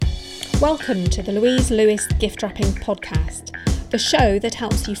Welcome to the Louise Lewis Gift Wrapping Podcast, the show that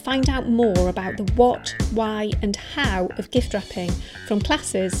helps you find out more about the what, why and how of gift wrapping, from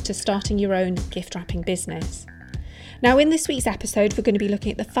classes to starting your own gift wrapping business. Now, in this week's episode, we're going to be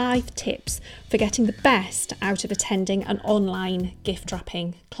looking at the 5 tips for getting the best out of attending an online gift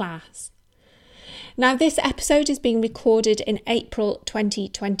wrapping class. Now, this episode is being recorded in April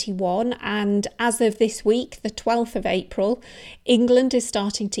 2021, and as of this week, the 12th of April, England is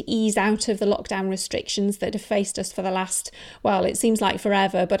starting to ease out of the lockdown restrictions that have faced us for the last, well, it seems like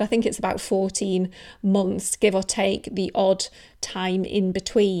forever, but I think it's about 14 months, give or take the odd time in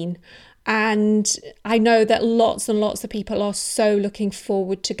between. And I know that lots and lots of people are so looking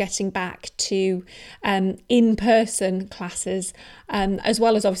forward to getting back to in-person classes, as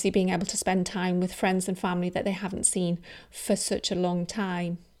well as obviously being able to spend time with friends and family that they haven't seen for such a long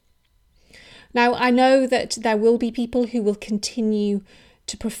time. Now, I know that there will be people who will continue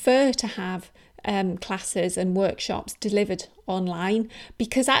to prefer to have classes and workshops delivered online,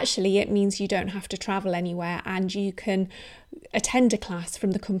 because actually it means you don't have to travel anywhere and you can attend a class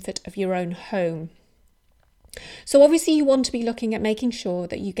from the comfort of your own home. So obviously you want to be looking at making sure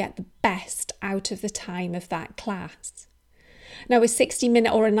that you get the best out of the time of that class. Now, a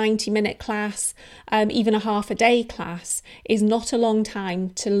 60-minute or a 90-minute class, even a half a day class, is not a long time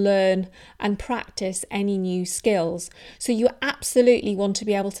to learn and practice any new skills. So you absolutely want to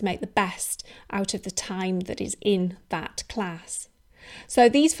be able to make the best out of the time that is in that class. So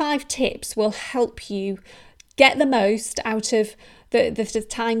these 5 tips will help you get the most out of the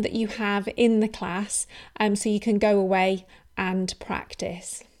time that you have in the class, so you can go away and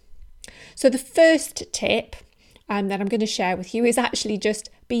practice. So the first tip that I'm going to share with you is actually just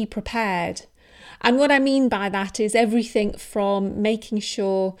be prepared. And what I mean by that is everything from making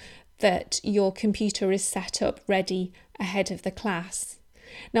sure that your computer is set up ready ahead of the class.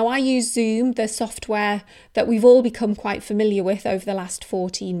 Now, I use Zoom, the software that we've all become quite familiar with over the last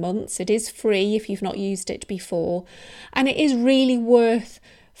 14 months. It is free if you've not used it before, and it is really worth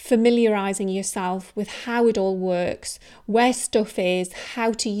familiarising yourself with how it all works, where stuff is,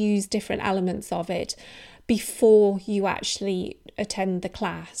 how to use different elements of it before you actually attend the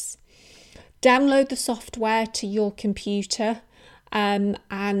class. Download the software to your computer,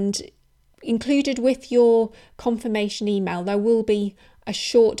 and included with your confirmation email, there will be a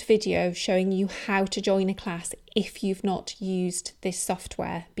short video showing you how to join a class if you've not used this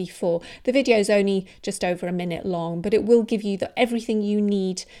software before. The video is only just over a minute long, but it will give you everything you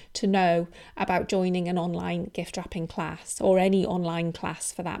need to know about joining an online gift wrapping class, or any online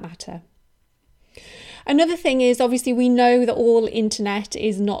class for that matter. Another thing is, obviously, we know that all internet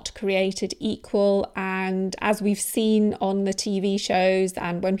is not created equal, and as we've seen on the TV shows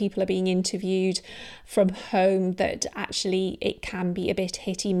and when people are being interviewed from home, that actually it can be a bit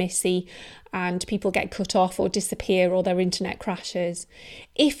hitty-missy and people get cut off or disappear or their internet crashes.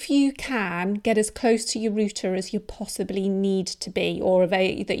 If you can, get as close to your router as you possibly need to be, or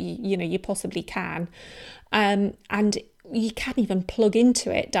that you possibly can, and you can even plug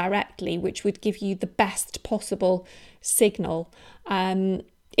into it directly, which would give you the best possible signal.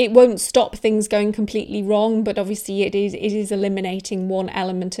 It won't stop things going completely wrong, but obviously it is eliminating one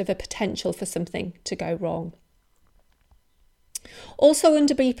element of a potential for something to go wrong. Also,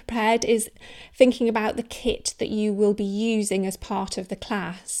 under be prepared is thinking about the kit that you will be using as part of the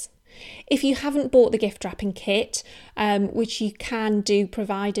class. If you haven't bought the gift wrapping kit, which you can do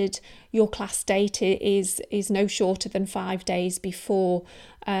provided your class date is no shorter than 5 days before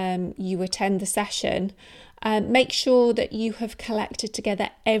you attend the session, make sure that you have collected together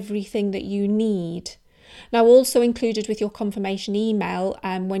everything that you need. Now, also included with your confirmation email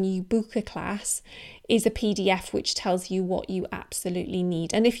when you book a class is a PDF which tells you what you absolutely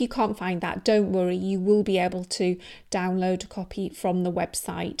need. And if you can't find that, don't worry, you will be able to download a copy from the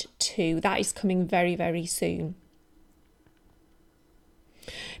website too. That is coming very, very soon.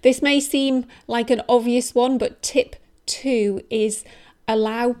 This may seem like an obvious one, but tip 2 is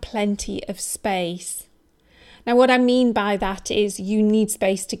allow plenty of space. Now, what I mean by that is you need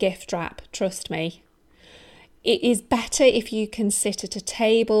space to gift wrap, trust me. It is better if you can sit at a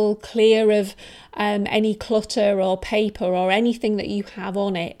table clear of any clutter or paper or anything that you have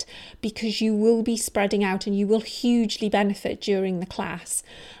on it, because you will be spreading out and you will hugely benefit during the class.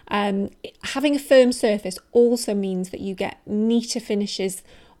 Having a firm surface also means that you get neater finishes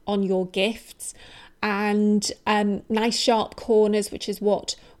on your gifts and nice sharp corners, which is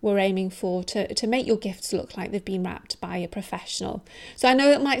what we're aiming for to make your gifts look like they've been wrapped by a professional. So I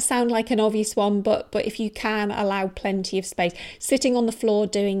know it might sound like an obvious one, but if you can allow plenty of space, sitting on the floor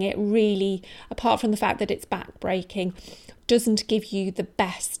doing it really, apart from the fact that it's back breaking, doesn't give you the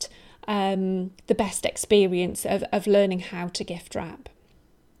best the best experience of learning how to gift wrap.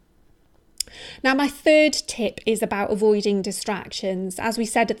 Now, my third tip is about avoiding distractions. As we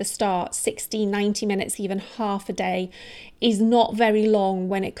said at the start, 60, 90 minutes, even half a day is not very long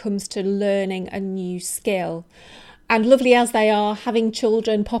when it comes to learning a new skill. And lovely as they are, having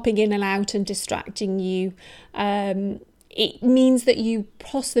children popping in and out and distracting you, it means that you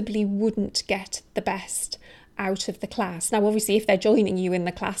possibly wouldn't get the best out of the class. Now, obviously, if they're joining you in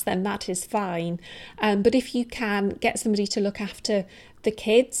the class, then that is fine. But if you can get somebody to look after the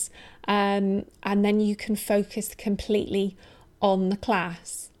kids, and then you can focus completely on the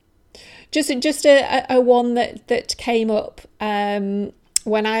class. Just a one that came up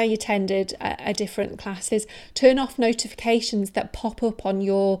when I attended a different classes. Turn off notifications that pop up on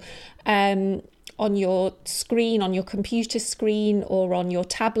your screen, on your computer screen or on your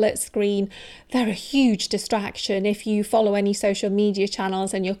tablet screen. They're a huge distraction. If you follow any social media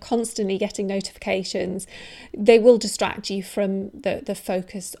channels and you're constantly getting notifications, they will distract you from the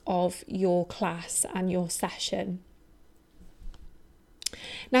focus of your class and your session.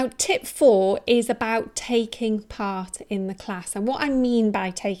 Now, tip 4 is about taking part in the class. And what I mean by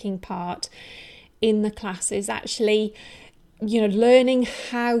taking part in the class is actually, learning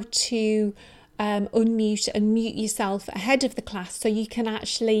how to unmute and mute yourself ahead of the class so you can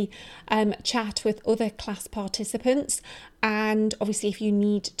actually chat with other class participants. And obviously, if you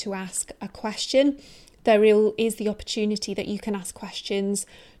need to ask a question, there is the opportunity that you can ask questions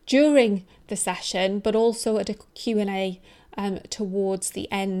during the session, but also at a Q&A towards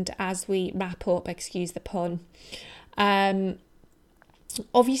the end as we wrap up, excuse the pun.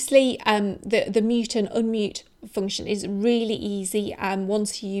 Obviously, the mute and unmute function is really easy, and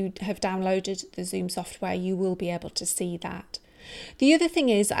once you have downloaded the Zoom software, you will be able to see that. The other thing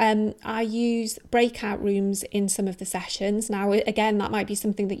is I use breakout rooms in some of the sessions. Now, again, that might be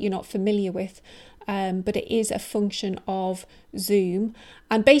something that you're not familiar with, but it is a function of Zoom.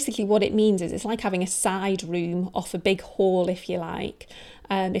 And basically what it means is it's like having a side room off a big hall, if you like,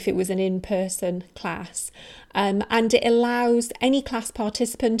 if it was an in-person class. And it allows any class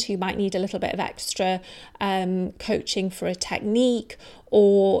participant who might need a little bit of extra coaching for a technique,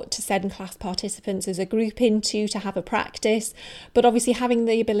 or to send class participants as a group into to have a practice. But obviously having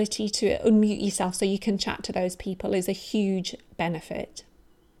the ability to unmute yourself so you can chat to those people is a huge benefit.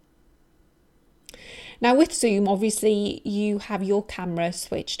 Now, with Zoom, obviously you have your camera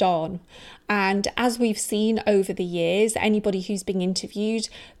switched on, and as we've seen over the years, anybody who's being interviewed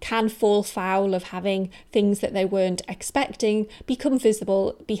can fall foul of having things that they weren't expecting become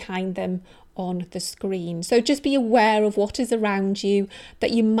visible behind them on the screen. So just be aware of what is around you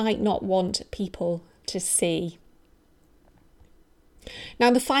that you might not want people to see. Now,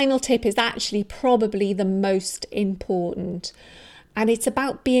 the final tip is actually probably the most important, and it's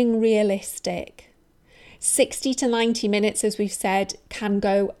about being realistic. 60 to 90 minutes, as we've said, can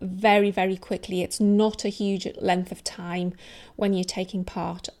go very, very quickly. It's not a huge length of time when you're taking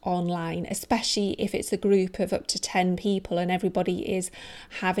part online, especially if it's a group of up to 10 people and everybody is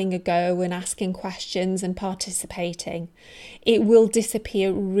having a go and asking questions and participating. It will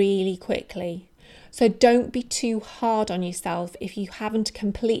disappear really quickly. So don't be too hard on yourself if you haven't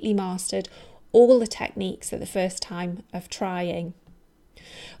completely mastered all the techniques at the first time of trying.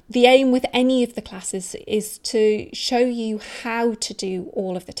 The aim with any of the classes is to show you how to do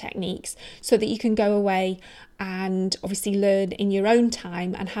all of the techniques so that you can go away and obviously learn in your own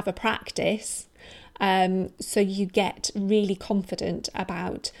time and have a practice, so you get really confident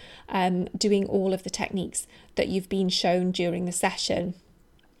about doing all of the techniques that you've been shown during the session.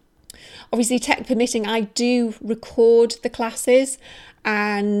 Obviously, tech permitting, I do record the classes,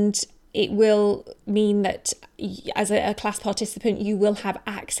 and it will mean that as a class participant, you will have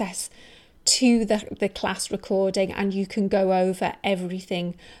access to the class recording, and you can go over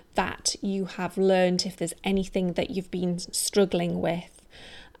everything that you have learned if there's anything that you've been struggling with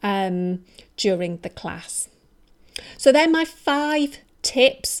during the class. So they're my 5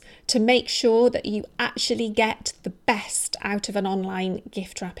 tips to make sure that you actually get the best out of an online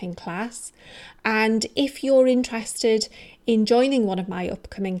gift wrapping class. And if you're interested in joining one of my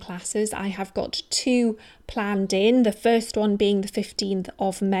upcoming classes, I have got 2 planned in, the first one being the 15th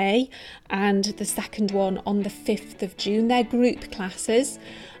of May and the second one on the 5th of June. They're group classes,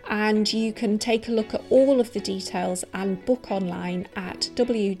 and you can take a look at all of the details and book online at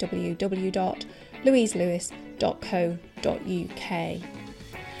www.louiselewis.co.uk.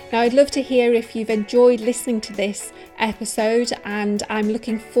 Now, I'd love to hear if you've enjoyed listening to this episode, and I'm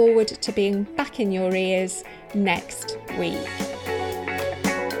looking forward to being back in your ears next week.